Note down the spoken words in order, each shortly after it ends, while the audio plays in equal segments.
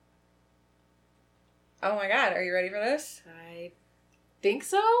Oh my god, are you ready for this? I think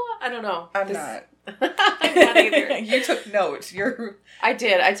so? I don't know. I'm not. I'm not either. You took notes. I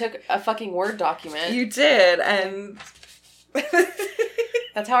did. I took a fucking Word document. You did, and...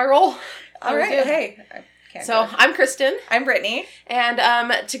 That's how I roll. All right, hey. So, I'm Kristen. I'm Brittany.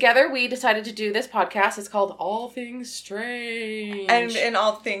 And together we decided to do this podcast. It's called All Things Strange. And in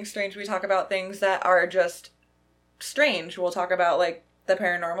All Things Strange, we talk about things that are just strange. We'll talk about, like, the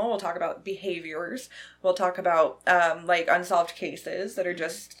paranormal. We'll talk about behaviors. We'll talk about, like, unsolved cases that are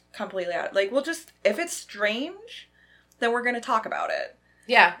just completely out. Like, we'll just... If it's strange, then we're going to talk about it.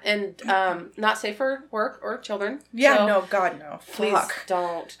 Yeah, and not safe for work or children. Yeah, so no, God, no. Please Fuck.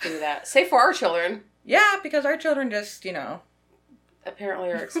 don't do that. Safe for our children. Yeah, because our children just,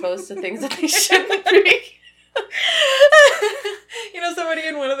 apparently are exposed to things that they shouldn't be. Somebody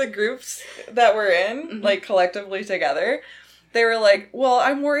in one of the groups that we're in, like, collectively together, they were like, well,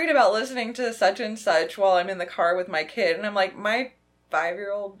 I'm worried about listening to such and such while I'm in the car with my kid. And I'm like, my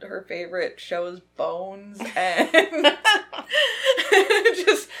 5-year-old, her favorite show is Bones. And I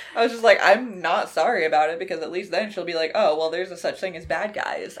was just like, I'm not sorry about it, because at least then she'll be like, oh, well, there's a such thing as bad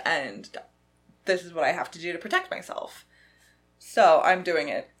guys, and this is what I have to do to protect myself. So I'm doing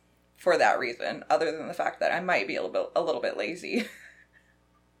it for that reason, other than the fact that I might be a little bit lazy.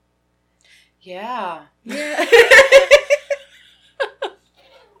 Yeah. Yeah.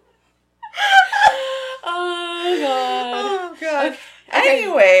 Oh, God. Oh, God. Okay.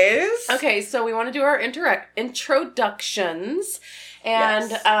 Anyways. Okay, so we want to do our introductions. And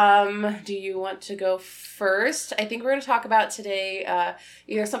Yes. Do you want to go first? I think we're going to talk about today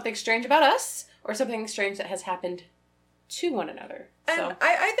either something strange about us or something strange that has happened to one another. And So.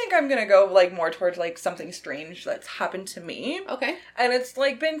 I think I'm going to go, like, more towards, like, something strange that's happened to me. Okay. And it's,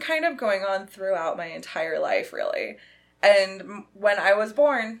 like, been kind of going on throughout my entire life, really. And when I was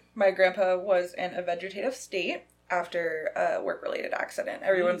born, my grandpa was in a vegetative state after a work-related accident.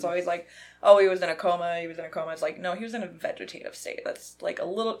 Everyone's always like, oh, he was in a coma. It's like, no, he was in a vegetative state. That's, like,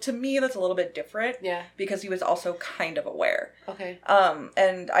 to me, that's a little bit different. Yeah. Because he was also kind of aware. Okay.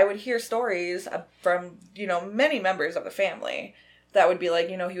 And I would hear stories from, many members of the family that would be like,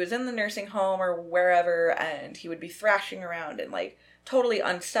 he was in the nursing home or wherever, and he would be thrashing around and, like, totally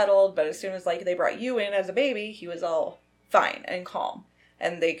unsettled, but as soon as, like, they brought you in as a baby, he was all fine and calm,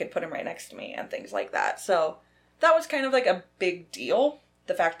 and they could put him right next to me and things like that. So that was kind of, like, a big deal,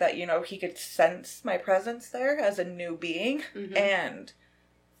 the fact that, he could sense my presence there as a new being. Mm-hmm. And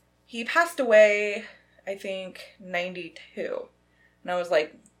he passed away, I think, 92, and I was,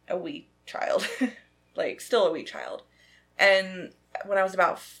 like, a wee child. Like, still a wee child. And when I was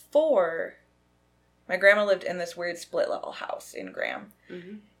about 4, my grandma lived in this weird split-level house in Graham.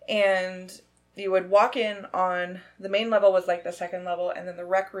 Mm-hmm. And you would walk in on... The main level was, like, the second level, and then the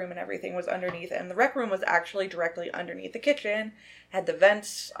rec room and everything was underneath. And the rec room was actually directly underneath the kitchen. Had the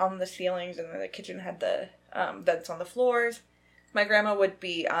vents on the ceilings, and then the kitchen had the vents on the floors. My grandma would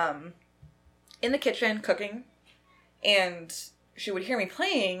be in the kitchen cooking, and she would hear me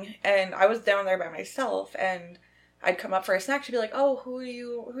playing, and I was down there by myself, and I'd come up for a snack. She'd be like, oh, who are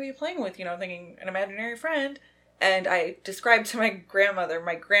you playing with? Thinking an imaginary friend. And I described to my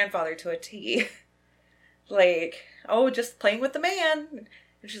grandfather to a T. Like, oh, just playing with the man.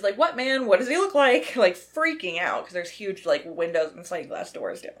 And she's like, what man? What does he look like? Like, freaking out, because there's huge, like, windows and sliding glass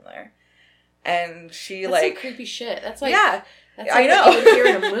doors down there. And she, that's like... some creepy shit. That's like... Yeah. That's like I know. What you would hear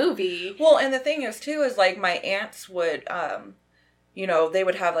in a movie. Well, and the thing is, too, is, like, my aunts would... they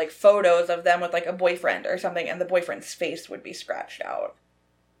would have, like, photos of them with, like, a boyfriend or something, and the boyfriend's face would be scratched out.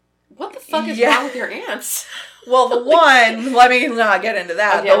 What the fuck is wrong with your aunts? Well, the one, let me not get into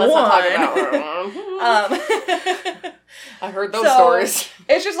that. Okay, let's not talk about I heard those stories.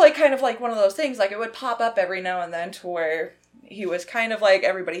 It's just, like, kind of like one of those things, like, it would pop up every now and then to where he was kind of like,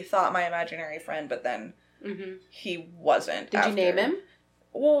 everybody thought my imaginary friend, but then he wasn't. Did you name him?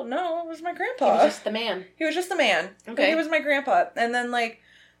 Well, no, it was my grandpa. He was just the man. He was just the man. Okay. He was my grandpa. And then, like,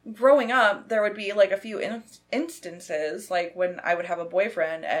 growing up, there would be, like, a few instances, like, when I would have a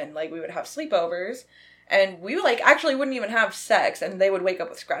boyfriend and, like, we would have sleepovers, and we, like, actually wouldn't even have sex, and they would wake up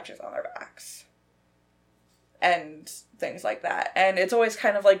with scratches on their backs. And things like that. And it's always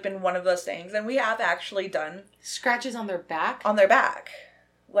kind of, like, been one of those things, and we have actually done... Scratches on their back? On their back.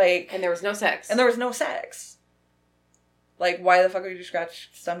 Like... And there was no sex. And there was no sex. Like, why the fuck would you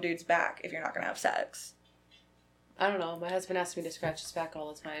scratch some dude's back if you're not gonna have sex? I don't know. My husband asks me to scratch his back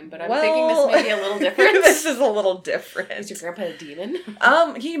all the time, but I'm thinking this may be a little different. This is a little different. Is your grandpa a demon?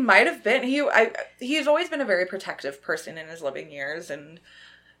 He might have been. He's always been a very protective person in his living years, and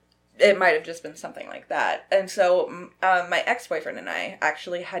it might have just been something like that. And so my ex-boyfriend and I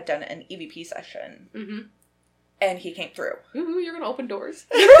actually had done an EVP session. Mm-hmm. And he came through. Ooh, you're going to open doors.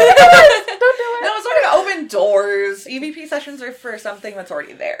 Don't do it. No, it's not going to open doors. EVP sessions are for something that's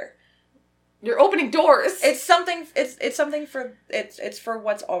already there. You're opening doors. It's something. It's something for. It's for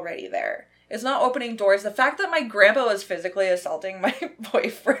what's already there. It's not opening doors. The fact that my grandpa was physically assaulting my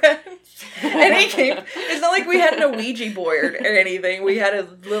boyfriend, and he came. It's not like we had an Ouija board or anything. We had a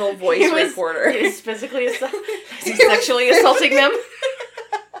little voice recorder. He was physically sexually assaulting them.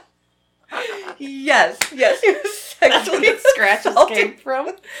 Yes, he was sexually That's where the scratches came from.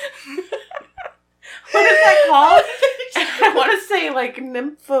 What is that called? I want to say like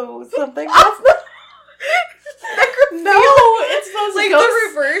nympho something. No, it's those like ghosts. the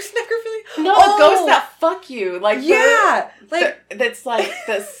reverse necrophilia. No, the ghosts that fuck you. Like that's like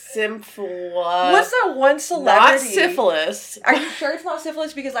the syphilis. What's that one celebrity? Not syphilis. Are you sure it's not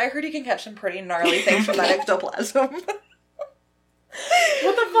syphilis? Because I heard you can catch some pretty gnarly things from that ectoplasm.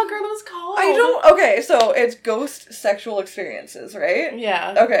 What the fuck are those called? I don't. Okay, so it's ghost sexual experiences, right?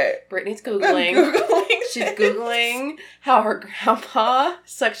 Yeah. Okay. Brittany's Googling. She's this. Googling how her grandpa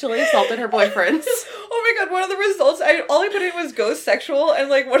sexually assaulted her boyfriends. Oh my god, one of the results, all I put in was ghost sexual, and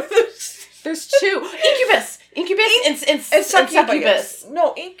like, what are those? There's two. Incubus and succubus.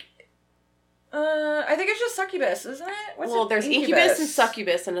 No, I think it's just succubus, isn't it? There's incubus and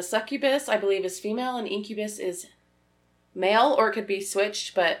succubus, and a succubus, I believe, is female, and incubus is male, or it could be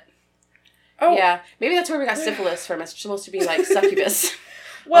switched, but yeah, maybe that's where we got syphilis from. It's supposed to be like succubus.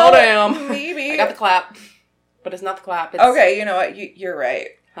 Well, damn. Maybe. I got the clap, but it's not the clap. It's... Okay, you know what? You're right.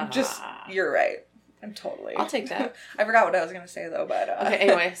 You're right. I'm totally. I'll take that. I forgot what I was going to say, though, but... okay,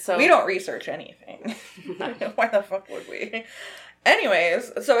 anyway, so... We don't research anything. Why the fuck would we?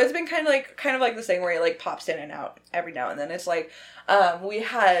 Anyways, so it's been kind of like this thing where it, like, pops in and out every now and then. It's like, we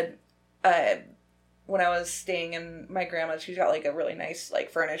had... when I was staying in my grandma's, she's got, like, a really nice, like,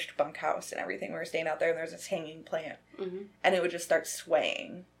 furnished bunkhouse and everything. We were staying out there, and there's this hanging plant. Mm-hmm. And it would just start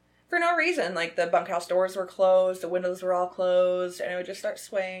swaying. For no reason. Like, the bunkhouse doors were closed, the windows were all closed, and it would just start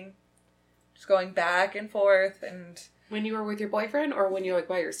swaying. Just going back and forth, and... When you were with your boyfriend, or when you were, like,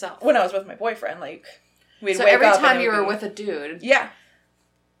 by yourself? When I was with my boyfriend, like... We'd so wake every up time you were with a dude? Yeah.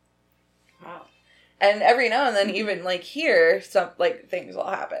 Wow. And every now and then, even, like, here, some, like, things will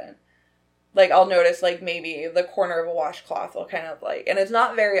happen. Like, I'll notice, like, maybe the corner of a washcloth will kind of, like... And it's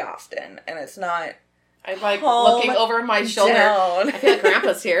not very often, and it's not... I'm, like, looking over my shoulder. Down. I feel like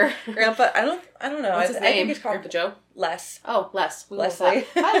Grandpa's here. Grandpa, I don't know. What's his name? I think it's called... Grandpa Joe? Les. Oh, Les. Leslie.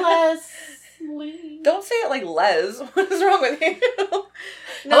 Hi, Leslie. Don't say it like Les. What is wrong with you?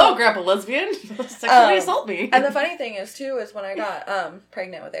 No. Hello, Grandpa Lesbian. Sexually assault me. And the funny thing is, too, is when I got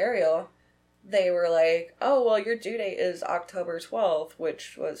pregnant with Ariel... They were like, oh, well, your due date is October 12th,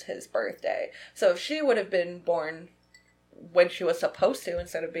 which was his birthday. So if she would have been born when she was supposed to,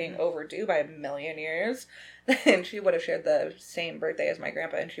 instead of being overdue by a million years, then she would have shared the same birthday as my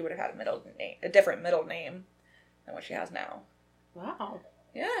grandpa, and she would have had a different middle name than what she has now. Wow.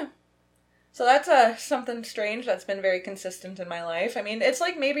 Yeah. So that's something strange that's been very consistent in my life. I mean, it's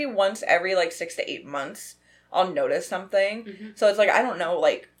like maybe once every, like, 6 to 8 months, I'll notice something. Mm-hmm. So it's like, I don't know,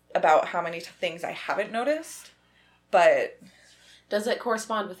 like, about how many things I haven't noticed, but... Does it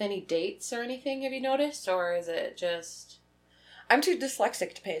correspond with any dates or anything, have you noticed, or is it just... I'm too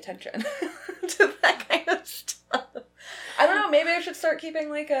dyslexic to pay attention to that kind of stuff. I don't know, maybe I should start keeping,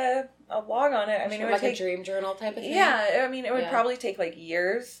 like, a log on it. I mean, it would like take... a dream journal type of thing? Yeah, I mean, it would probably take, like,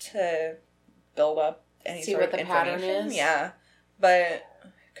 years to build up any sort of information. See what the pattern is? Yeah, but...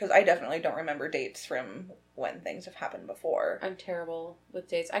 Because I definitely don't remember dates from when things have happened before. I'm terrible with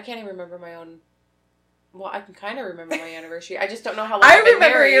dates. I can't even remember my own... Well, I can kind of remember my anniversary. I just don't know how long I've been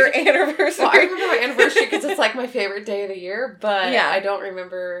married. Your anniversary. Well, I remember my anniversary because it's like my favorite day of the year, but I don't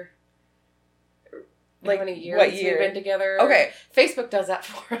remember like how many years we've been together. Okay. Facebook does that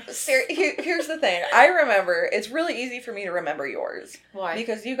for us. Here's the thing. I remember, it's really easy for me to remember yours. Why?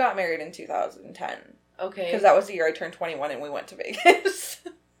 Because you got married in 2010. Okay. Because that was the year I turned 21 and we went to Vegas.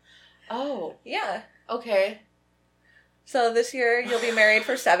 Oh. Yeah. Okay. So this year you'll be married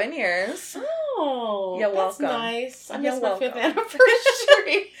for 7 years. Oh, you're welcome. That's nice. I missed my 5th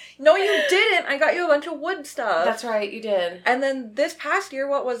anniversary. No, you didn't. I got you a bunch of wood stuff. That's right, you did. And then this past year,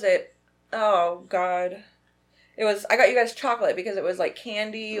 what was it? Oh, God. I got you guys chocolate because it was like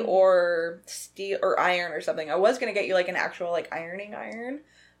candy or steel or iron or something. I was going to get you like an actual like ironing iron,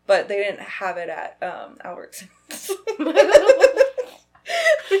 but they didn't have it at Albertsons.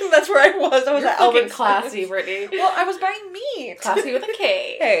 That's where I was. I was at Albertsons. Classy, Brittany. Well, I was buying meat. Classy with a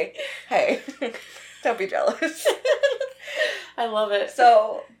K. Hey. Don't be jealous. I love it.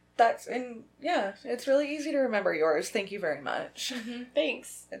 So it's really easy to remember yours. Thank you very much. Mm-hmm.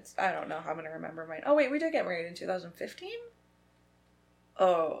 Thanks. I don't know how I'm going to remember mine. Oh, wait, we did get married in 2015?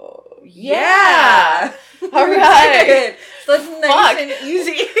 Oh, yeah. All right. So that's nice and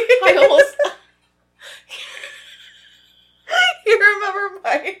easy. I almost... You remember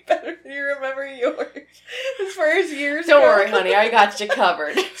mine better than you remember yours. As far as years Don't go. worry, honey. I got you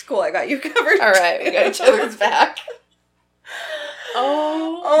covered. It's cool. I got you covered. All right. We got each other's back.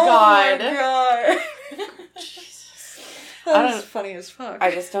 Oh God. My God. Jesus. That was funny as fuck.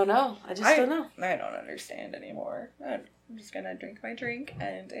 I just don't know. I don't know. I don't understand anymore. I'm just gonna drink my drink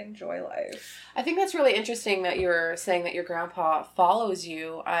and enjoy life. I think that's really interesting that you're saying that your grandpa follows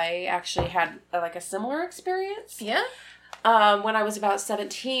you. I actually had a similar experience. Yeah? When I was about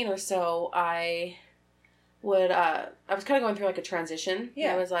 17 or so, I was kind of going through a transition.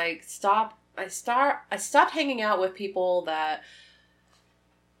 Yeah. I was like, I stopped hanging out with people that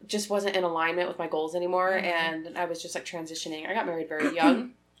just wasn't in alignment with my goals anymore. Mm-hmm. And I was just transitioning. I got married very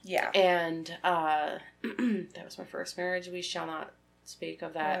young. Yeah. And, that was my first marriage. We shall not speak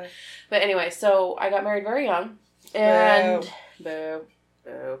of that. But anyway, so I got married very young. And boo.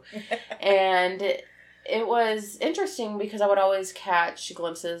 And it was interesting because I would always catch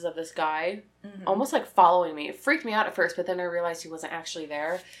glimpses of this guy almost following me. It freaked me out at first, but then I realized he wasn't actually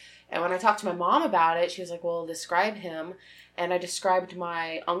there. And when I talked to my mom about it, she was like, well, describe him. And I described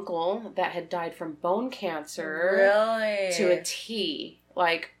my uncle that had died from bone cancer. Really? To a T.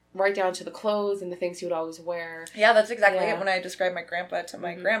 Right down to the clothes and the things he would always wear. Yeah, that's exactly it. When I described my grandpa to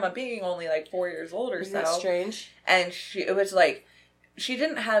my grandma being only 4 years old or Isn't that strange? And it was she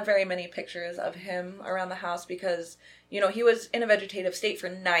didn't have very many pictures of him around the house because, he was in a vegetative state for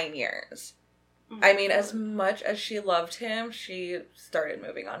 9 years. Mm-hmm. I mean, as much as she loved him, she started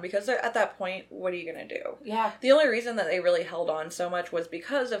moving on because at that point, what are you going to do? Yeah. The only reason that they really held on so much was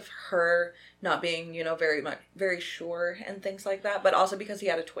because of her not being, very sure and things like that, but also because he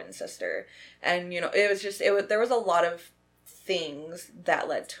had a twin sister. And, there was a lot of things that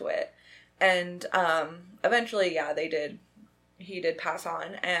led to it. And eventually, yeah, he did pass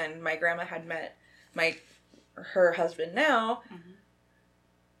on, and my grandma had met her husband now. Mm-hmm.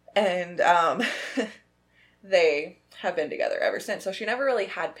 And they have been together ever since. So she never really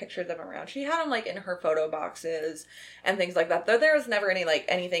had pictures of him around. She had him in her photo boxes and things like that. Though there was never any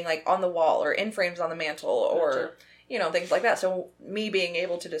anything on the wall or in frames on the mantle or things like that. So me being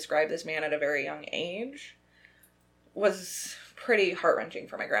able to describe this man at a very young age was pretty heart-wrenching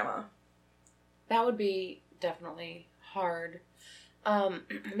for my grandma. That would be definitely hard.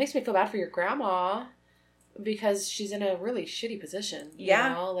 It makes me feel bad for your grandma. Because she's in a really shitty position. You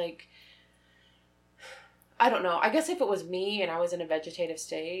know? I don't know. I guess if it was me and I was in a vegetative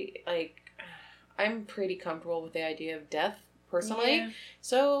state, I'm pretty comfortable with the idea of death, personally. Yeah.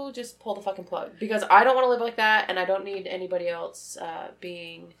 So just pull the fucking plug. Because I don't want to live like that, and I don't need anybody else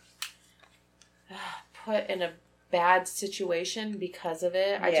being put in a bad situation because of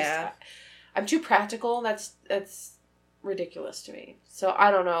it. I'm too practical. That's ridiculous to me. So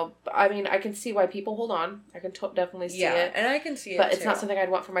I don't know. I mean, I can see why people hold on. I can definitely see it. And I can see it But it's too. not something I'd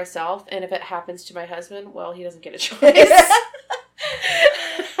want for myself. And if it happens to my husband, well, he doesn't get a choice.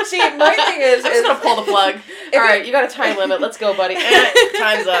 See, my thing is... I'm just going to pull the plug. All right, you got a time limit. Let's go, buddy.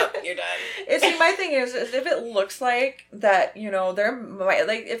 Time's up. You're done. See, my thing is if it looks like that, there might...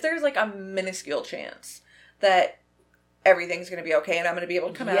 if there's a minuscule chance that everything's going to be okay and I'm going to be able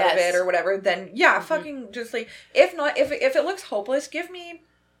to come out of it or whatever, then fucking just if not, if it looks hopeless, give me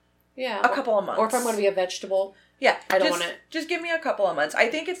a couple of months. Or if I'm going to be a vegetable. Yeah. I don't want it. Just give me a couple of months. I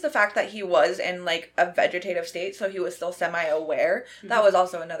think it's the fact that he was in a vegetative state, so he was still semi-aware. Mm-hmm. That was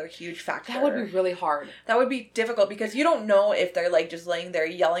also another huge factor. That would be really hard. That would be difficult because you don't know if they're just laying there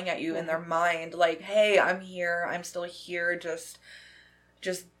yelling at you in their mind, hey, I'm here, I'm still here, just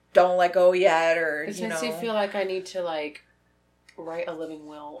don't let go yet, or This makes me feel like I need to write a living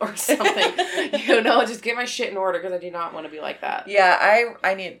will or something. Just get my shit in order because I do not want to be like that. Yeah,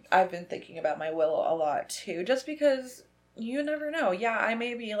 I've been thinking about my will a lot too, just because you never know. Yeah, I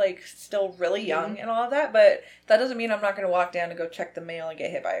may be still really young and all of that, but that doesn't mean I'm not going to walk down and go check the mail and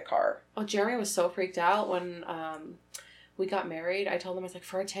get hit by a car. Oh, Jeremy was so freaked out when we got married. I told him, I was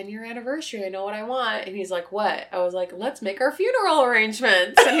for our 10-year anniversary, I know what I want. And he's like, what? I was like, let's make our funeral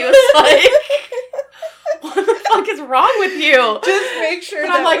arrangements. And he was like, what the fuck is wrong with you? Just make sure.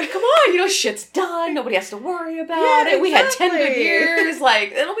 But I'm like, come on, shit's done. Nobody has to worry about it. Exactly. We had 10 good years.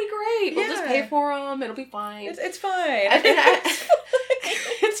 It'll be great. We'll just pay for them. It'll be fine. It's fine.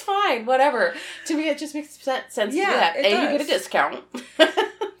 It's fine. Whatever. To me, it just makes sense to do that. A, you get a discount.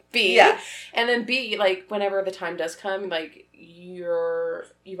 B, and then B, whenever the time does come,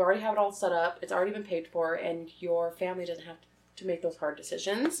 you've already have it all set up. It's already been paid for, and your family doesn't have to make those hard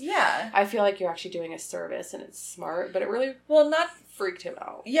decisions. Yeah. I feel like you're actually doing a service, and it's smart, but it really freaked him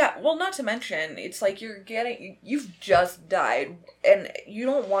out. Yeah, well, not to mention, it's like you've just died, and you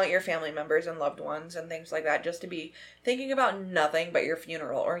don't want your family members and loved ones and things like that just to be thinking about nothing but your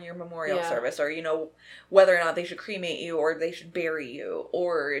funeral or your memorial service, or, you know, whether or not they should cremate you or they should bury you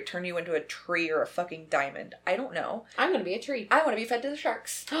or turn you into a tree or a fucking diamond. I don't know. I'm gonna be a tree. I want to be fed to the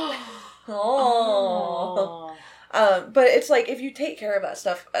sharks. Oh. But it's like, if you take care of that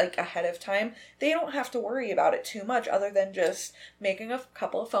stuff, like, ahead of time, they don't have to worry about it too much other than just making a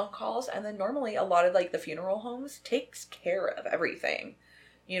couple of phone calls. And then normally a lot of, like, the funeral homes takes care of everything.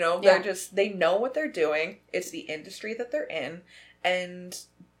 You know, they know what they're doing. It's the industry that they're in. And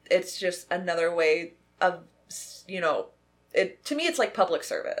it's just another way of, you know, to me, it's like public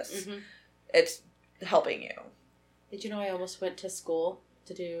service. Mm-hmm. It's helping you. Did you know I almost went to school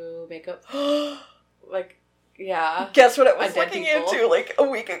to do makeup? Like... Yeah. Guess what I was looking into like a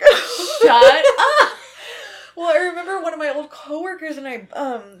week ago. Shut up. Well, I remember one of my old coworkers and I,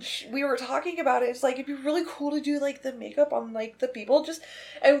 we were talking about it. It's like, it'd be really cool to do like the makeup on like the people,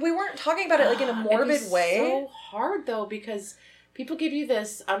 and we weren't talking about it like in a morbid way. It's so hard though, because people give you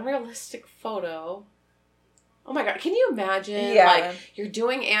this unrealistic photo. Oh my God, can you imagine, like, you're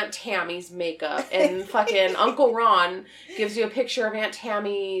doing Aunt Tammy's makeup and fucking Uncle Ron gives you a picture of Aunt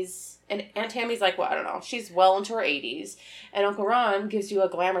Tammy's. And Aunt Tammy's like, well, I don't know, she's well into her 80s. And Uncle Ron gives you a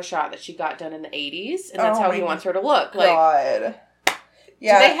glamour shot that she got done in the 80s. And that's how he wants her to look. God. Like,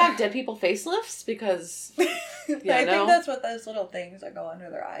 yeah. Do they have dead people facelifts? Because, I think that's what those little things that go under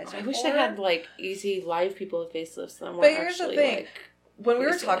their eyes are I wish they had, like, easy live people with facelifts. But here's the thing. Like, when we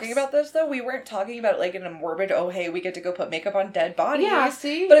were talking about this, though, we weren't talking about it, like, in a morbid, oh, hey, we get to go put makeup on dead bodies. Yeah,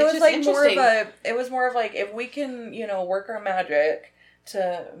 see? But it was, like, more of, like, if we can, you know, work our magic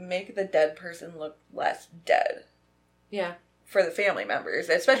to make the dead person look less dead. Yeah. For the family members.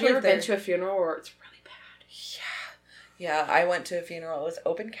 Especially Have you ever been to a funeral where it's really bad? Yeah. Yeah, I went to a funeral. It was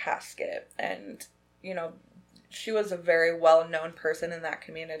open casket. And, you know, she was a very well-known person in that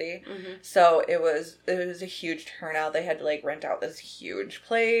community. Mm-hmm. So it was a huge turnout. They had to, like, rent out this huge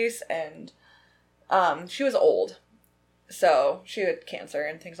place. And she was old. So she had cancer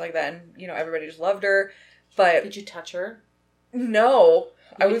and things like that. And, you know, everybody just loved her. But... Did you touch her? No.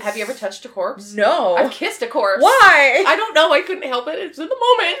 Have you ever touched a corpse? No. I've kissed a corpse. Why? I don't know. I couldn't help it. It's in the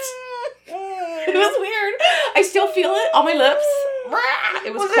moment. It was weird. I still feel it on my lips.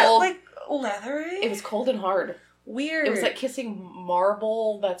 It was cold. Was it, like, leathery? It was cold and hard. Weird. It was like kissing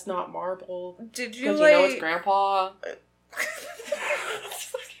marble that's not marble. Did you, like... Because you know it's Grandpa.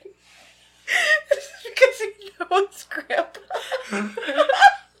 Because you know it's Grandpa.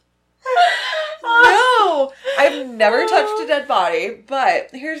 No, I've never touched a dead body,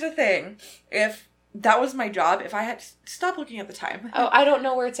 but here's the thing. If that was my job, if I had... Stop looking at the time. Oh, I don't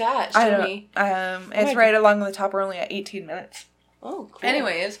know where it's at. Show me. It's right along the top. We're only at 18 minutes. Oh, cool.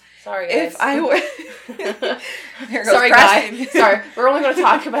 Anyways. Sorry, guys. If I were... Sorry, guys. Sorry. We're only going to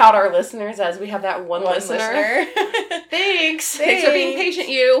talk about our listeners as we have that one listener. Thanks. Thanks for being patient,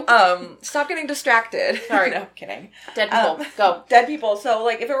 you. Stop getting distracted. Sorry. No, I'm kidding. Dead people. Go. Dead people. So,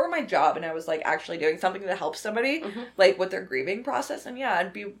 like, if it were my job and I was, like, actually doing something to help somebody, like, with their grieving process, and yeah,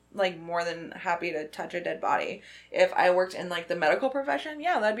 I'd be, like, more than happy to touch a dead body. If I worked in, like, the medical profession,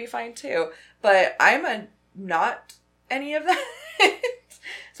 yeah, that'd be fine, too. But I'm not any of that.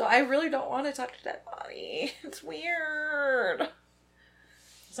 So I really don't want to touch a dead body. It's weird.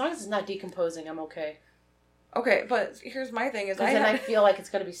 As long as it's not decomposing, I'm okay. Okay, but here's my thing: then I feel like it's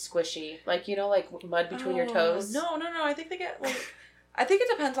gonna be squishy, like, you know, like mud between your toes. No. I think they get like. I think it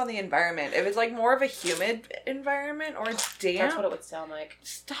depends on the environment. If it's like more of a humid environment or damp, that's what it would sound like.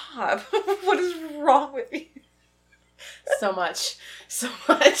 Stop! What is wrong with you? So much. It's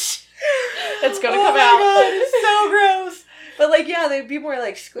gonna come out. Oh my God, it's so gross. But, like, yeah, they'd be more,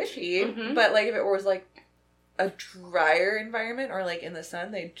 like, squishy. Mm-hmm. But, like, if it was, like, a drier environment or, like, in the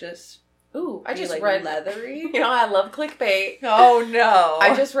sun, they'd just... Ooh, I just like, read... leathery. You know, I love clickbait. Oh, no.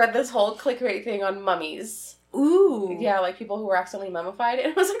 I just read this whole clickbait thing on mummies. Ooh. Yeah, like, people who were accidentally mummified. And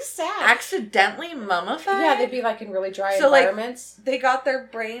it was, like, sad. Accidentally mummified? Yeah, they'd be, like, in really dry environments. Like, they got their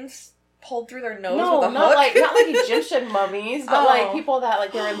brains pulled through their nose with a not hook? like Egyptian mummies, but, like, people that,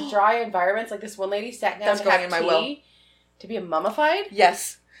 like, they're in dry environments. Like, this one lady sat down to have tea. To be mummified?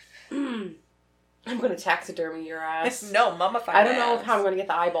 Yes. I'm going to taxidermy your ass. No, mummified. I don't know how I'm going to get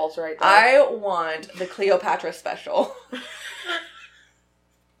the eyeballs right though. I want the Cleopatra special.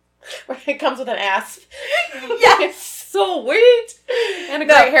 Where it comes with an asp. Yes! Sweet! And a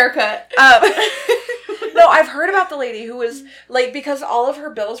great haircut. No, I've heard about the lady who was, like, because all of her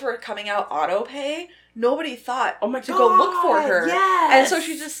bills were coming out auto pay, nobody thought, oh my God, to go look for her. Yes. And so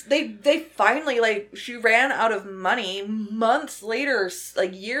she just, they finally, like, she ran out of money months later,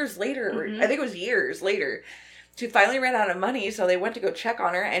 like, years later. I think it was years later. She finally ran out of money, so they went to go check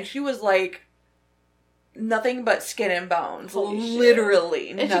on her, and she was, like, nothing but skin and bones. Holy literally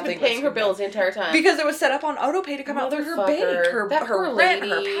shit. nothing. And she's been paying her bills the entire time. Because it was set up on auto pay to come out through her bank, her rent,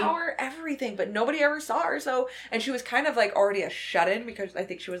 her power, everything. But nobody ever saw her. So, and she was kind of like already a shut-in because I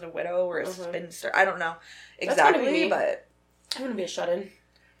think she was a widow or a spinster. I don't know exactly, but I'm going to be a shut-in.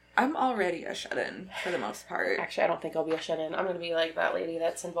 I'm already a shut-in for the most part. Actually, I don't think I'll be a shut-in. I'm going to be like that lady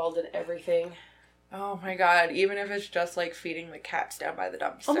that's involved in everything. Oh my God, even if it's just like feeding the cats down by the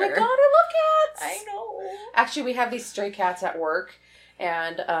dumpster. Oh my God, I love cats! I know. Actually, we have these stray cats at work,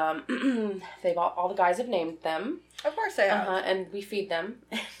 and they've all the guys have named them. Of course they have. And we feed them,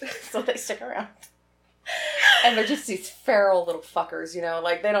 so they stick around. And they're just these feral little fuckers, you know?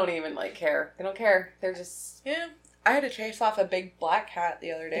 Like, they don't even, like, care. They don't care. They're just... Yeah. I had to chase off a big black cat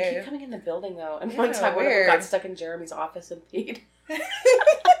the other day. They keep coming in the building, though. And one time, one of them got stuck in Jeremy's office and peed.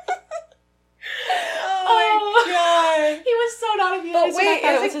 Oh my God. He was so not amused. But wait,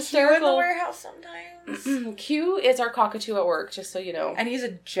 it was hysterical. Q in the warehouse sometimes? Q is our cockatoo at work, just so you know. And he's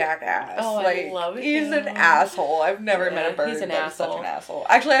a jackass. Oh, like, I love it. He's an asshole. I've never met a bird he's an that's asshole. such an asshole.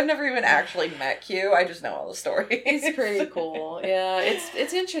 Actually, I've never even actually met Q. I just know all the stories. He's pretty cool. Yeah,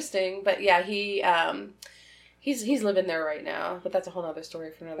 it's interesting. But yeah, he's living there right now. But that's a whole other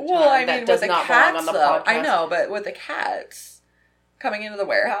story for another time. Well, I mean, that does with the not cats, belong on the though. podcast. I know, but with the cats coming into the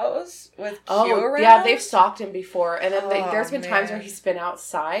warehouse with Q around? Yeah, they've stalked him before. And then there's been times where man. he's been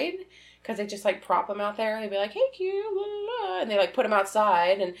outside because they just, like, prop him out there. They'd be like, hey, Q, blah, blah, blah, and they, like, put him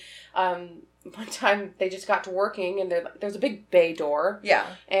outside. And one time they just got to working, and there's a big bay door. Yeah.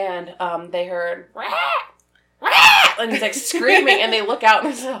 And they heard, rah! And he's like screaming, and they look out,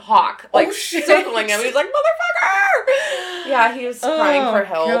 and there's a hawk like circling him. He's like, motherfucker! Yeah, he was crying for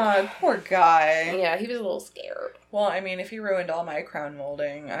help. God, poor guy. Yeah, he was a little scared. Well, I mean, if he ruined all my crown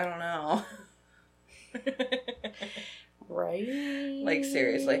molding, I don't know. Right? Like,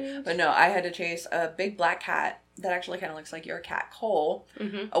 seriously. But no, I had to chase a big black cat that actually kind of looks like your cat, Cole,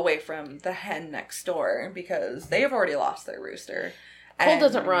 away from the hen next door because they have already lost their rooster. Cole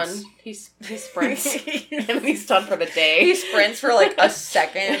doesn't run. He sprints. And he's done for the day. He sprints for like a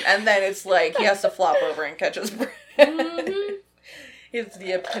second, and then it's like he has to flop over and catch his breath. He's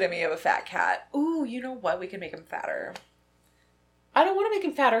the epitome of a fat cat. Ooh, you know what? We can make him fatter. I don't want to make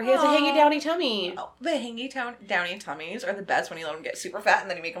him fatter. He has a hangy downy tummy. Oh, the hangy downy tummies are the best when you let him get super fat and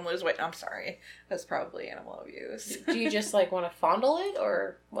then you make him lose weight. I'm sorry. That's probably animal abuse. Do you just like want to fondle it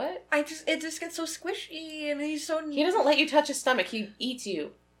or what? It just gets so squishy and he's so... He doesn't let you touch his stomach. He eats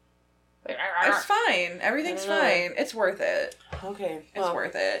you. It's fine. Everything's fine. It's worth it. Okay. It's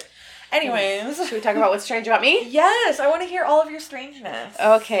worth it. Anyways. Should we talk about what's strange about me? Yes. I want to hear all of your strangeness.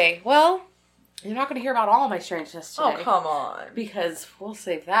 Okay. Well... You're not going to hear about all my strangeness today. Oh, come on. Because we'll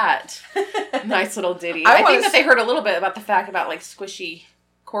save that. Nice little ditty. I think that they heard a little bit about the fact about, like, squishy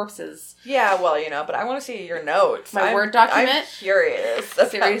corpses. Yeah, well, you know, but I want to see your notes. My Word document? I'm curious.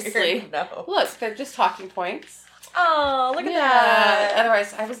 Seriously. Look, they're just talking points. Oh, look at that.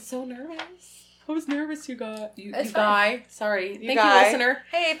 Otherwise, I was so nervous. I was nervous, you guy. Sorry. Thank you, listener.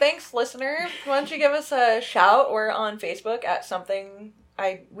 Hey, thanks, listener. Why don't you give us a shout? We're on Facebook at something...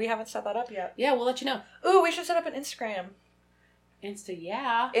 We haven't set that up yet. Yeah, we'll let you know. Ooh, we should set up an Instagram. Insta,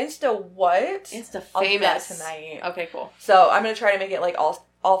 yeah. Insta what? Insta famous. I'll do that tonight. Okay, cool. So I'm going to try to make it like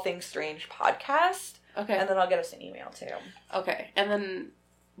all things strange podcast. Okay. And then I'll get us an email too. Okay. And then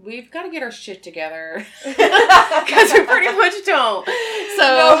we've got to get our shit together. Because we pretty much don't. So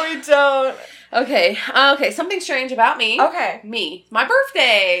no, we don't. Okay. Something strange about me. Okay. Me. My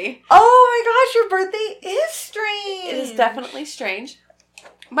birthday. Oh my gosh, your birthday is strange. It is definitely strange.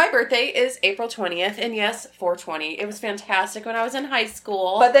 My birthday is April 20th, and yes, 420. It was fantastic when I was in high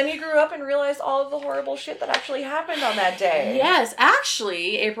school. But then you grew up and realized all of the horrible shit that actually happened on that day. Yes,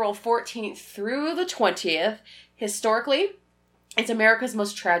 actually, April 14th through the 20th, historically, it's America's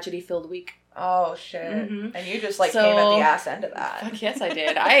most tragedy-filled week. Oh, shit. Mm-hmm. And you just, came at the ass end of that. Fuck yes, I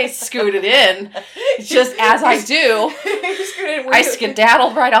did. I scooted in, just as I do. I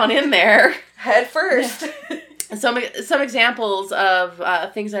skedaddled right on in there. Head first. Some examples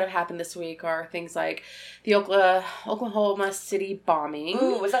of things that have happened this week are things like the Oklahoma City bombing.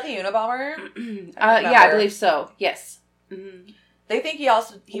 Ooh, was that the Unabomber? Yeah, I believe so. Yes. Mm-hmm. They think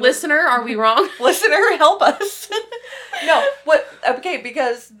Listener, are we wrong? Listener, help us. No, what? Okay,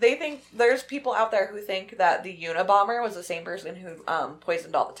 because they think there's people out there who think that the Unabomber was the same person who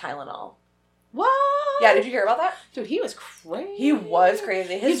poisoned all the Tylenol. What? Yeah, did you hear about that? Dude, he was crazy. He was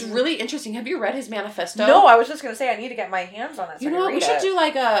crazy. He's really interesting. Have you read his manifesto? No, I was just going to say I need to get my hands on it so you know what? We should do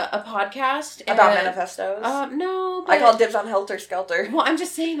like a podcast. About manifestos? No. But, I call dibs on Helter Skelter. Well, I'm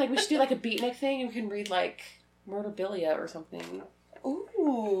just saying, like, we should do like a beatnik thing and we can read like Murderabilia or something.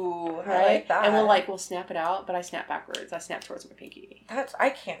 Ooh, Right? I like that. And we'll snap it out, but I snap backwards. I snap towards my pinky. I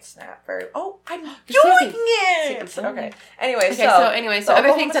can't snap very. Oh, I'm doing it. Okay. Anyway, so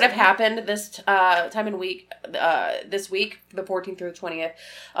other things that have happened this time in week, this week, the 14th through the 20th,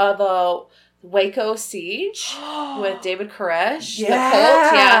 the Waco siege with David Koresh, the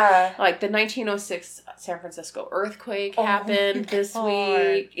cult, like the 1906 San Francisco earthquake happened this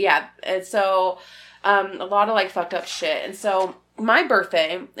week, and so a lot of like fucked up shit, and so. My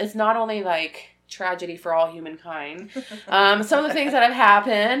birthday is not only like tragedy for all humankind. Some of the things that have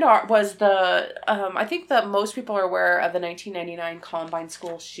happened was the I think that most people are aware of the 1999 Columbine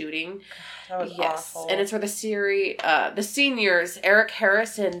school shooting. That was awful. And it's where the seniors Eric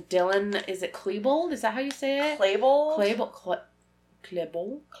Harris and Dylan, is it Klebold? Is that how you say it? Klebold.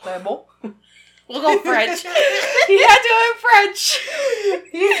 We'll go French. He's not doing French.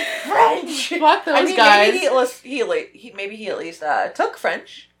 He's French. Fuck those guys. Maybe he at least took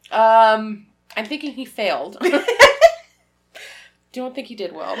French. I'm thinking he failed. Don't think he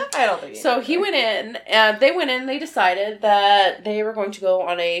did well. I don't think so. He went in. They went in. They decided that they were going to go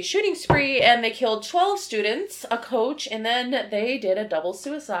on a shooting spree, and they killed 12 students, a coach, and then they did a double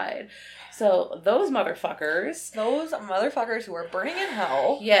suicide. So those motherfuckers who are burning in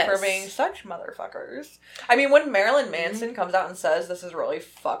hell for being such motherfuckers. I mean, when Marilyn Manson comes out and says this is really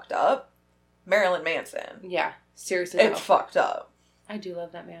fucked up, Marilyn Manson. Yeah, seriously. It's fucked up. I do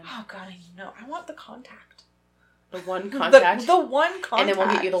love that man. Oh, God, I know. I want the contact. The one contact? The one contact. And then we'll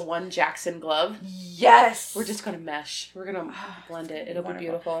get you the one Jackson glove. Yes. We're just going to mesh. We're going to blend it. It'll be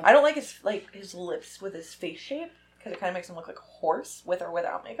beautiful. I don't like his lips with his face shape because it kind of makes him look like a horse with or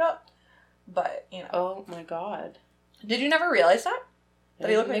without makeup. But, you know. Oh, my God. Did you never realize that? That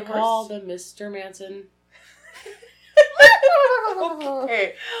he looked like a horse? They call the Mr. Manson.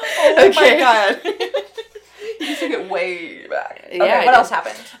 Okay. Oh, my God. You took it way back. Okay, yeah, what else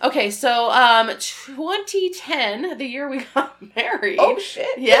happened? Okay, so 2010, the year we got married. Oh,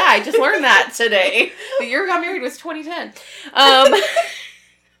 shit. Yeah, I just learned that today. The year we got married was 2010.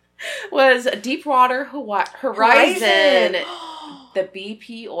 Was Deepwater Horizon. The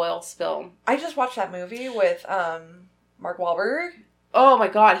BP oil spill. I just watched that movie with Mark Wahlberg. Oh my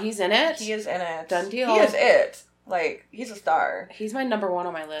God, he's in it? He is in it. Done deal. He is it. Like, he's a star. He's my number one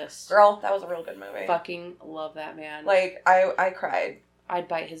on my list. Girl, that was a real good movie. Fucking love that man. Like, I cried. I'd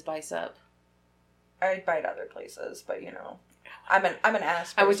bite his bicep. I'd bite other places, but you know. I'm an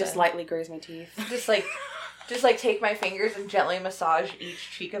ass person. I would just lightly graze my teeth. Just take my fingers and gently massage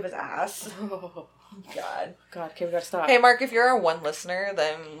each cheek of his ass. Oh. God, okay, we gotta stop. Hey, Mark, if you're our one listener,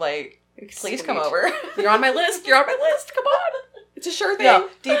 then, like, please come over. You're on my list. Come on. It's a sure thing. No,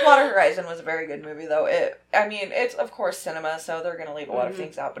 Deepwater Horizon was a very good movie, though. It's, of course, cinema, so they're gonna leave a lot of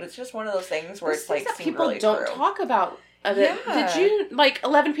things out, but it's just one of those things where it's, like, people really don't talk about. Yeah. Did you,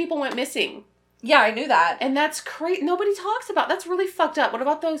 11 people went missing. Yeah, I knew that. And that's crazy. Nobody talks about. That's really fucked up. What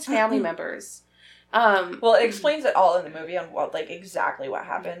about those family members? Well, it explains it all in the movie on exactly what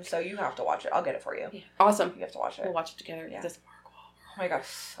happened, so you have to watch it. I'll get it for you. Yeah. Awesome. You have to watch it. We'll watch it together. Yeah. Oh my gosh,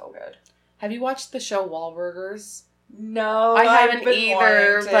 so good. Have you watched the show Wahlburgers? No, I haven't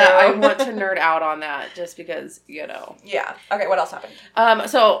either, but I want to nerd out on that just because, you know. Yeah. Okay, what else happened?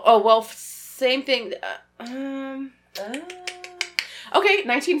 Same thing. Okay,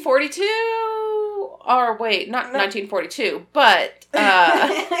 1942. Or wait, not 1942, but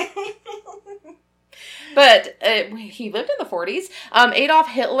but he lived in the 40s. Adolf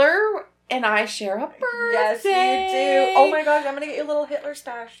Hitler and I share a birthday. Yes, you do. Oh my gosh, I'm gonna get you a little Hitler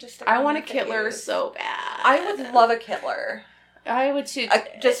stash. I want a Kittler so bad. I would love a Kittler. I would too.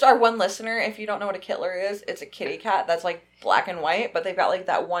 Just our one listener, if you don't know what a Kittler is, it's a kitty cat that's like black and white, but they've got like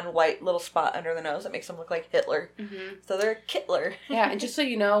that one white little spot under the nose that makes them look like Hitler. Mm-hmm. So they're a Kittler. Yeah, and just so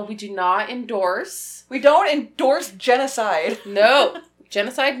you know, we do not endorse. We don't endorse genocide. No.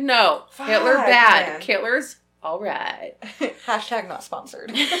 Genocide, no. Fuck, Hitler, bad. Man. Kittler's, all right. Hashtag not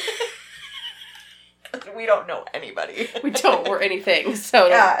sponsored. We don't know anybody. We don't. We're anything. So,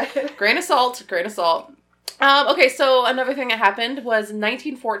 yeah. Grain of salt. Okay, so another thing that happened was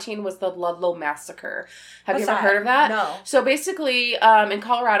 1914 was the Ludlow Massacre. Have you ever heard of that? No. So basically, in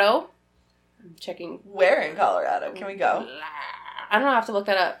Colorado, I'm checking. Where in Colorado? Can we go? I don't know. I have to look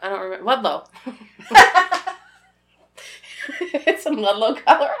that up. I don't remember. Ludlow. It's in Ludlow,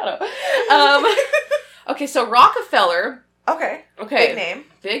 Colorado. Okay, so Rockefeller. Okay. Okay. Big name.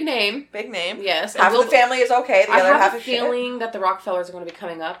 Big name. Big name. Yes. Half of the family is okay. The other half is shit. I have a feeling that the Rockefellers are going to be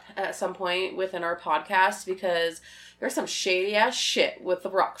coming up at some point within our podcast because there's some shady ass shit with the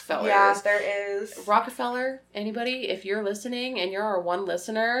Rockefellers. Yeah, there is. Rockefeller, anybody, if you're listening and you're our one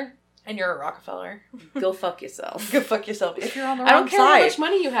listener... And you're a Rockefeller. Go fuck yourself. Go fuck yourself. If you're on the wrong side. I don't care how much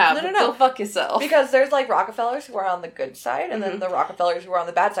money you have. No. Go fuck yourself. Because there's like Rockefellers who are on the good side and then the Rockefellers who are on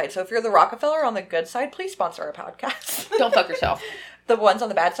the bad side. So if you're the Rockefeller on the good side, please sponsor our podcast. Don't fuck yourself. The ones on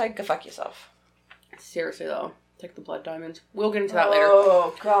the bad side, go fuck yourself. Seriously though. Take the blood diamond. We'll get into that later.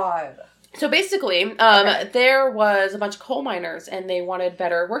 Oh, God. So basically, there was a bunch of coal miners and they wanted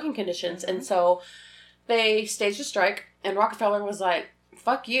better working conditions. And so they staged a strike and Rockefeller was like,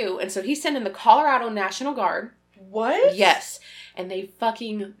 fuck you. And so he sent in the Colorado National Guard. What? Yes. And they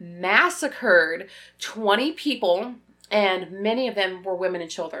fucking massacred 20 people, and many of them were women and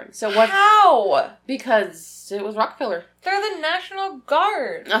children. So what? How? Because it was Rockefeller. They're the National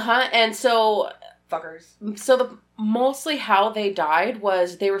Guard. And so... Fuckers. So mostly how they died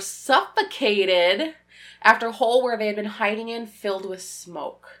was they were suffocated after a hole where they had been hiding in filled with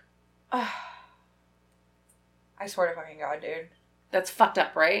smoke. I swear to fucking God, dude. That's fucked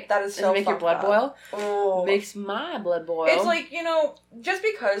up, right? That is so Does it make your blood boil? Oh. Makes my blood boil. It's like, you know, just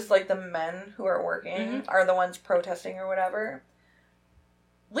because, like, the men who are working are the ones protesting or whatever,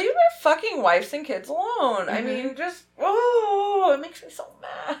 leave their fucking wives and kids alone. I mean, just, it makes me so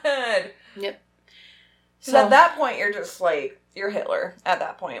mad. Yep. So at that point, you're just, like, you're Hitler at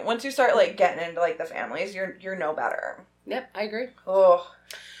that point. Once you start, like, getting into, like, the families, you're no better. Yep, I agree. Oh.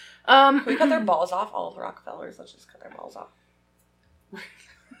 Can we cut their balls off? All of the Rockefellers, let's just cut their balls off.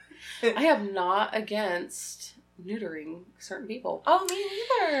 I am not against neutering certain people. Oh, me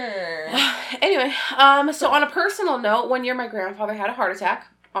neither. Anyway, so on a personal note, one year my grandfather had a heart attack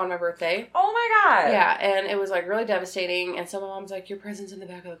on my birthday. Oh my God. Yeah, and it was like really devastating. And so my mom's like, your present's in the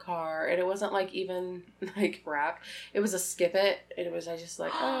back of the car. And it wasn't like even like rap. It was a Skip It. And it was, I just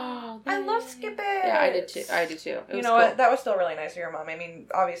like, oh. I love Skip It. Yeah, I did too. You know what? That was still really nice of your mom. I mean,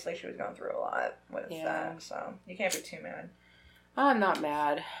 obviously she was going through a lot with that. So you can't be too mad. I'm not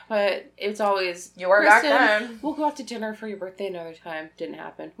mad, but it's always... You were back then. We'll go out to dinner for your birthday another time. Didn't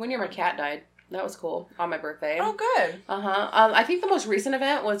happen. One year my cat died. That was cool. On my birthday. Oh, good. I think the most recent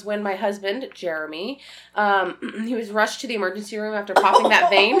event was when my husband, Jeremy, he was rushed to the emergency room after popping that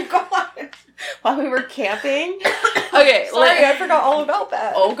vein. Oh, God. While we were camping. Okay. Sorry, I forgot all about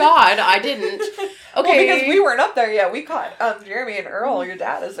that. Oh, God, I didn't. Okay. Well, because we weren't up there yet. We caught Jeremy and Earl, your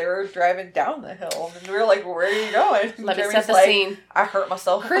dad, as they were driving down the hill. And we were like, where are you going? Let me set the scene. I hurt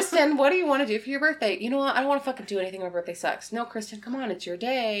myself. Kristen, what do you want to do for your birthday? You know what? I don't want to fucking do anything. My birthday sucks. No, Kristen, come on. It's your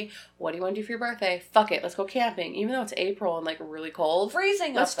day. What do you want to do for your birthday? Fuck it. Let's go camping. Even though it's April and like really cold.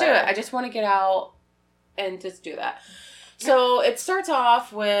 Freezing Let's do it. I just want to get out and just do that. So it starts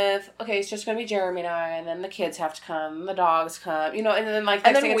off with, okay, it's just going to be Jeremy and I, and then the kids have to come, the dogs come, you know, and then like,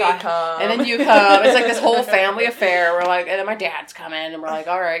 and then we come. And then you come. It's like this whole family affair. We're like, and then my dad's coming, and we're like,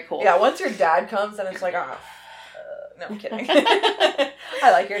 all right, cool. Yeah, once your dad comes, then it's like, no, I'm kidding.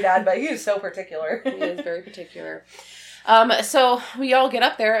 I like your dad, but he's so particular. He is very particular. So we all get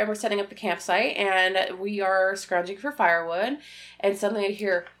up there and we're setting up the campsite and we are scrounging for firewood and suddenly I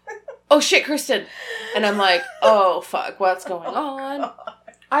hear, oh shit, Kristen. And I'm like, oh fuck, what's going on? God.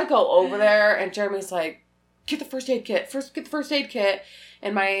 I go over there and Jeremy's like, get the first aid kit.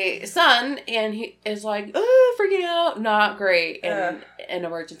 And my son, and he is like, freaking out. Not great in an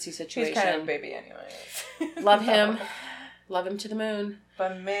emergency situation. He's kind of a baby anyways. Love him. Love him to the moon.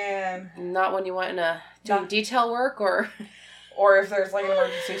 But man. Not when you want to do detail work or if there's like an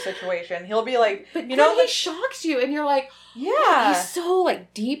emergency situation. He'll be like, but you know, he shocks you and you're like, yeah. He's so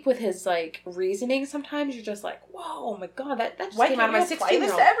like deep with his like reasoning. Sometimes you're just like, whoa, oh my God, that just came out of my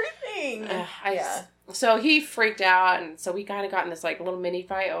 16-year-old. Everything. So he freaked out and so we kind of got in this like little mini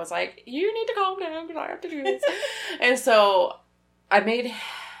fight. I was like, you need to calm down because I have to do this. And so I made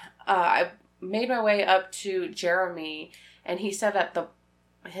my way up to Jeremy and he said that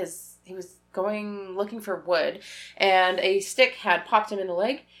he was going looking for wood and a stick had popped him in the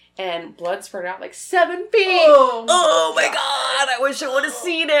leg and blood spurted out like 7 feet. Oh my God, I wish I would have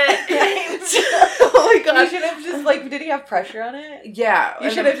seen it. Oh my God. You should have just like, did he have pressure on it? Yeah.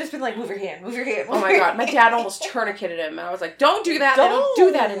 You should have just been like, move your hand. Oh my God, my dad almost tourniqueted him and I was like, don't do that. They don't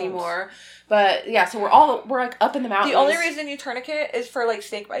do that anymore. But yeah, so we're like up in the mountains. The only reason you tourniquet is for like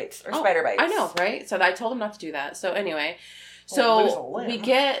snake bites or spider bites. I know, right? So I told him not to do that. So anyway,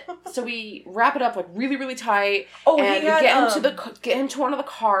 we wrap it up like really, really tight. Oh, and get him to one of the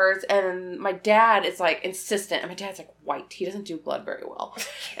cars. And my dad is like insistent, and my dad's like white. He doesn't do blood very well,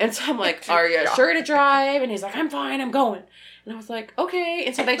 And so I'm like, are you sure to drive? And he's like, I'm fine, I'm going. And I was like, okay.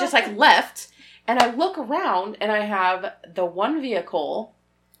 And so they just like left. And I look around and I have the one vehicle,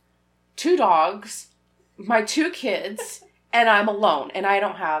 2 dogs, my 2 kids, and I'm alone. And I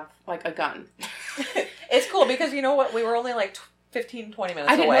don't have like a gun. It's cool because you know what? We were only like 15, 20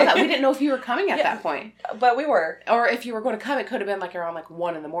 minutes away. I didn't know that. We didn't know if you were coming at that point. But we were. Or if you were going to come, it could have been like around like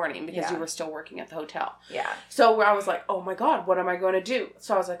 1 a.m. because you were still working at the hotel. Yeah. So I was like, oh my God, what am I going to do?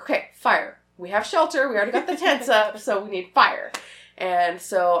 So I was like, okay, fire. We have shelter. We already got the tents up, so we need fire. And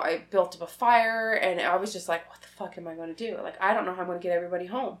so I built up a fire, and I was just like, what the fuck am I going to do? Like, I don't know how I'm going to get everybody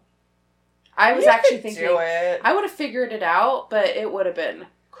home. I was actually thinking I would have figured it out, but it would have been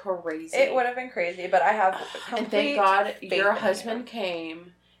crazy. It would have been crazy, but I have and thank God your husband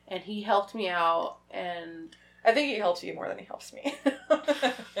came, and he helped me out, and... I think he helps you more than he helps me.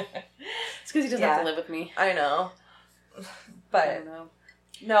 It's because he doesn't have to live with me. I know. But... I don't know.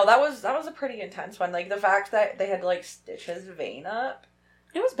 No, that was a pretty intense one. Like, the fact that they had to, like, stitch his vein up.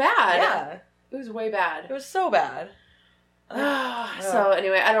 It was bad. Yeah. It was way bad. It was so bad. So,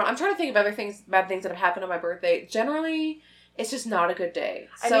 anyway, I'm trying to think of other bad things that have happened on my birthday. Generally, it's just not a good day.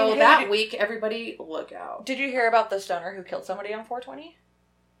 So, that week, everybody, look out. Did you hear about the stoner who killed somebody on 420?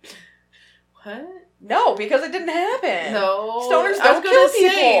 What? No, because it didn't happen. No. Stoners don't kill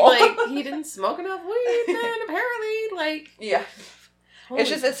people. Like, he didn't smoke enough weed, then, apparently, like... Yeah.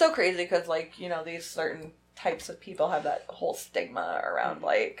 It's so crazy because, like, you know, these certain types of people have that whole stigma around,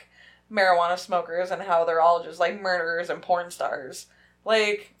 like, marijuana smokers and how they're all just, like, murderers and porn stars.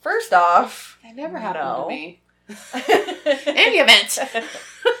 Like, first off... That never happened to me. In any event.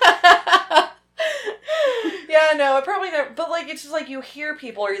 Yeah, no, it probably never... But, like, it's just, like, you hear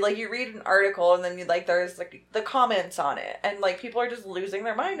people or, like, you read an article and then, you like, there's, like, the comments on it. And, like, people are just losing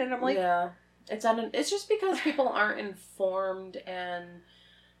their mind. And I'm like... Yeah. It's just because people aren't informed and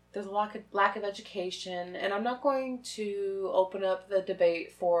there's a lack of education. And I'm not going to open up the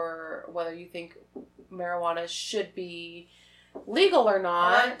debate for whether you think marijuana should be legal or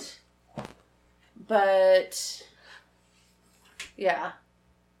not. But, yeah.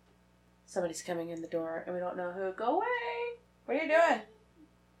 Somebody's coming in the door and we don't know who. Go away. What are you doing? I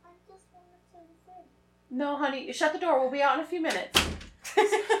just wanted to say. No, honey. Shut the door. We'll be out in a few minutes.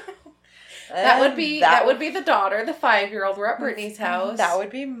 That would be the daughter, the 5-year-old. We're at Brittany's house. That would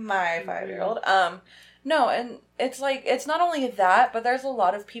be my 5-year-old. No, and it's like, it's not only that, but there's a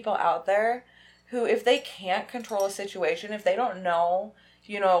lot of people out there who, if they can't control a situation, if they don't know,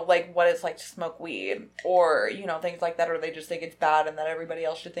 you know, like, what it's like to smoke weed, or, you know, things like that, or they just think it's bad and that everybody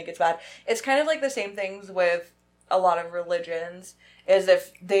else should think it's bad. It's kind of like the same things with a lot of religions, is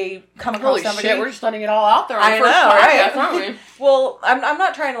if they come across somebody... Shit, we're just letting it all out there. I know, right? Aren't we? Well, I'm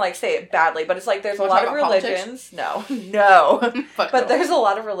not trying to, like, say it badly, but it's like there's a lot of religions... Politics? No. But there's a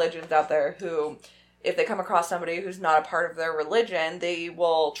lot of religions out there who, if they come across somebody who's not a part of their religion, they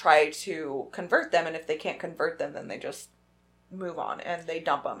will try to convert them, and if they can't convert them, then they just move on, and they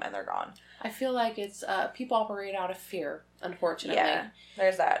dump them, and they're gone. I feel like it's... people operate out of fear, unfortunately. Yeah,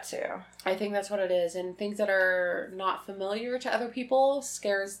 there's that, too. I think that's what it is, and things that are not familiar to other people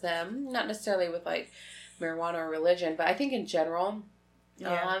scares them, not necessarily with, like, marijuana or religion, but I think in general,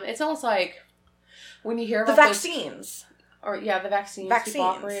 it's almost like when you hear about the vaccines. The vaccines. People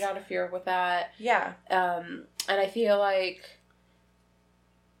operate out of fear with that. Yeah. And I feel like...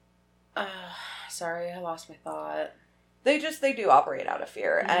 sorry, I lost my thought. They do operate out of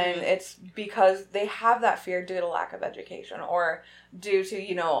fear, and it's because they have that fear due to lack of education, or due to,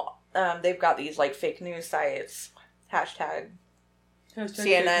 you know, they've got these, like, fake news sites, hashtag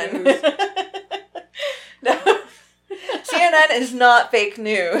CNN. No, CNN is not fake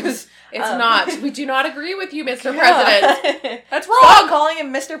news. It's not. We do not agree with you, Mr. President. That's wrong. Stop calling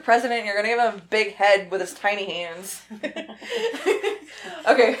him Mr. President. You're going to give him a big head with his tiny hands.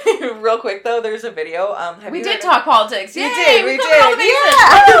 Okay, real quick, though, there's a video. We did talk politics. We did.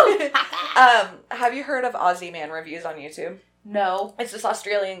 Yeah. Have you heard of Aussie Man reviews on YouTube? No. It's this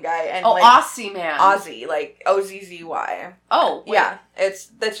Australian guy. And Aussie Man. Aussie, like Ozzy. Oh, wait. Yeah.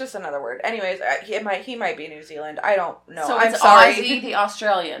 That's just another word. Anyways, he might be New Zealand. I don't know. So I'm it's sorry. Aussie the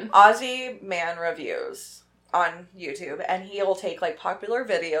Australian. Aussie Man reviews on YouTube, and he'll take, like, popular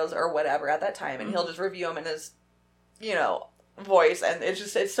videos or whatever at that time, and he'll just review them in his, you know, voice, and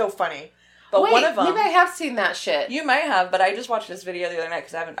it's so funny. But wait, one of them, maybe I have seen that shit. You might have, but I just watched this video the other night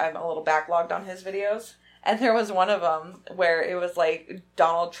because I'm a little backlogged on his videos. And there was one of them where it was like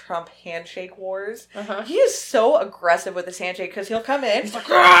Donald Trump handshake wars. Uh-huh. He is so aggressive with his handshake because he'll come in, he's like,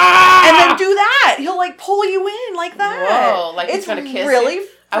 and then do that. He'll, like, pull you in like that. Whoa, like he's gonna kiss really you.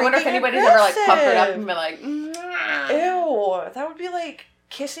 I wonder if anybody's ever, like, puckered up and been like, ew, that would be like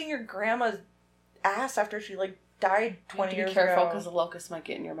kissing your grandma's ass after she, like, died 20 years ago. Be careful, because the locust might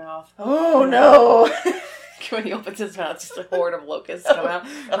get in your mouth. Oh, no. When he opens his mouth, just a horde of locusts come out.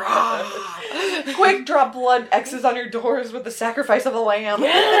 Quick, drop blood X's on your doors with the sacrifice of a lamb.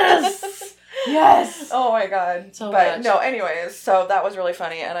 Yes! Yes! Oh my god. So but much. no, anyways, so that was really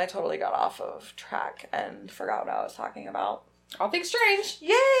funny, and I totally got off of track and forgot what I was talking about. All things strange.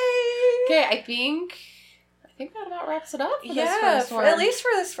 Yay! Okay, I think that about wraps it up for this Yeah, first one. at least for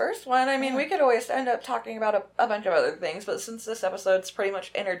this first one. I mean, Yeah. we could always end up talking about a bunch of other things, but since this episode's pretty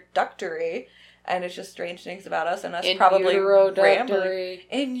much introductory, and it's just strange things about us, and us probably rambling.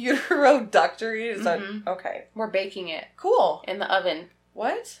 Introductory? Is that... Okay. We're baking it Cool. in the oven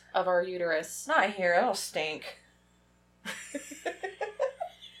What? of our uterus. Not here. That'll stink.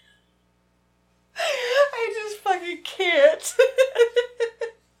 I just fucking can't.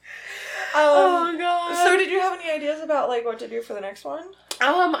 Oh, God. So did you have any ideas about, like, what to do for the next one?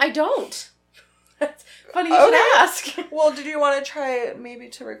 I don't. That's funny you should ask. Well, did you want to try maybe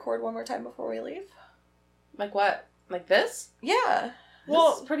to record one more time before we leave? Like what? Like this? Yeah.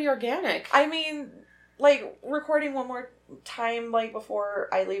 Well, it's pretty organic. I mean, like, recording one more time, like, before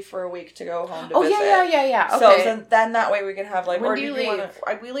I leave for a week to go home to visit. Yeah. Okay. So then that way we can have, like... When or do you leave?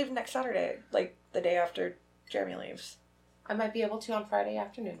 leave? We leave next Saturday, like, the day after Jeremy leaves. I might be able to on Friday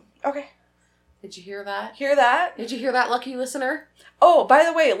afternoon. Okay. Did you hear that? Hear that? Did you hear that, lucky listener? Oh, by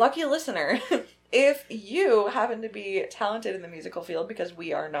the way, lucky listener, if you happen to be talented in the musical field, because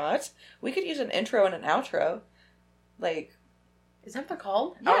we are not, we could use an intro and an outro. Like... Is that what they're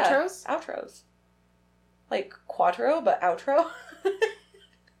called? Yeah, Outros? Outros. Like quattro, but outro.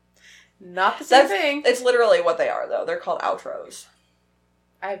 Not the same thing. It's literally what they are, though. They're called outros.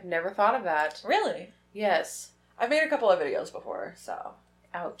 I've never thought of that. Really? Yes. I've made a couple of videos before, so.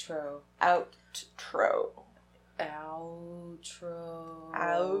 Outro. Outro. Outro.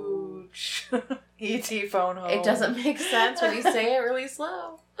 Ouch. E.T. phone home. It doesn't make sense when you say it really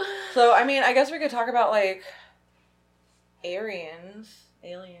slow. So, I mean, I guess we could talk about, like, aliens.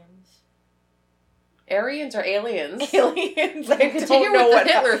 Aryans or aliens? Aliens. I can continue with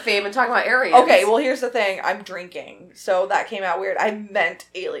the Hitler theme and talk about Aryans. Okay, well, here's the thing. I'm drinking, so that came out weird. I meant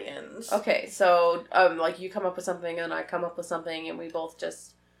aliens. Okay, so, like, you come up with something and I come up with something and we both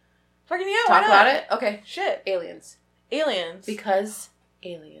just Fucking yeah, talk about it? Okay. Shit. Aliens. Aliens. Because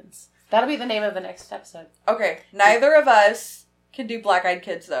aliens. That'll be the name of the next episode. Okay, neither of us can do Black Eyed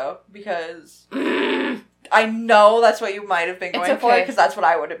Kids, though, because I know that's what you might have been going for, because that's what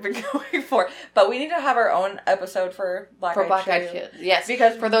I would have been going for. But we need to have our own episode for Black Eyed Kids. Yes,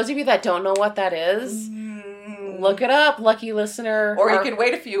 because for those of you that don't know what that is, look it up, lucky listener. Or you can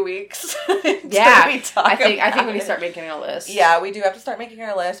wait a few weeks. Yeah, we talk I think about we need to it. start making a list. Yeah, we do have to start making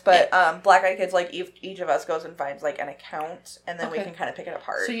our list. But Black Eyed Kids, like each of us goes and finds like an account, and then we can kind of pick it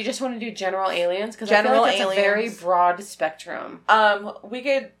apart. So you just want to do general aliens? Because General I feel like that's aliens. a very broad spectrum. We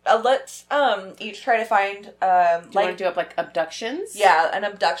could let's each try to find Do you want to do up like abductions? Yeah, an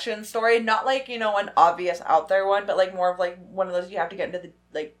abduction story, not like, you know, an obvious out there one, but like more of like one of those you have to get into the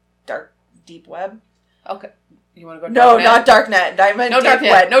like dark deep web. Okay. You want to go? No, Darknet? not darknet. Diamond. No deep darknet.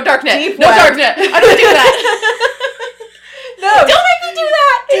 web. No darknet. Deep no web. darknet. I don't do that. No, Don't make me do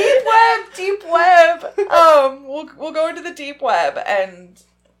that. Deep web. We'll go into the deep web and,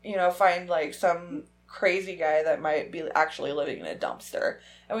 you know, find like some crazy guy that might be actually living in a dumpster,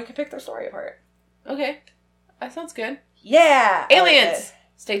 and we can pick their story apart. Okay, that sounds good. Yeah, Aliens.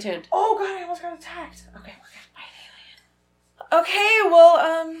 Stay tuned. Oh god, I almost got attacked. Okay, we're good. Bye, alien. Okay,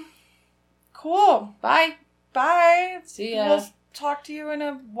 well, cool. Bye. Bye. See ya. We'll talk to you in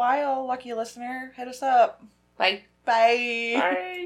a while, lucky listener. Hit us up. Bye. Bye. Bye.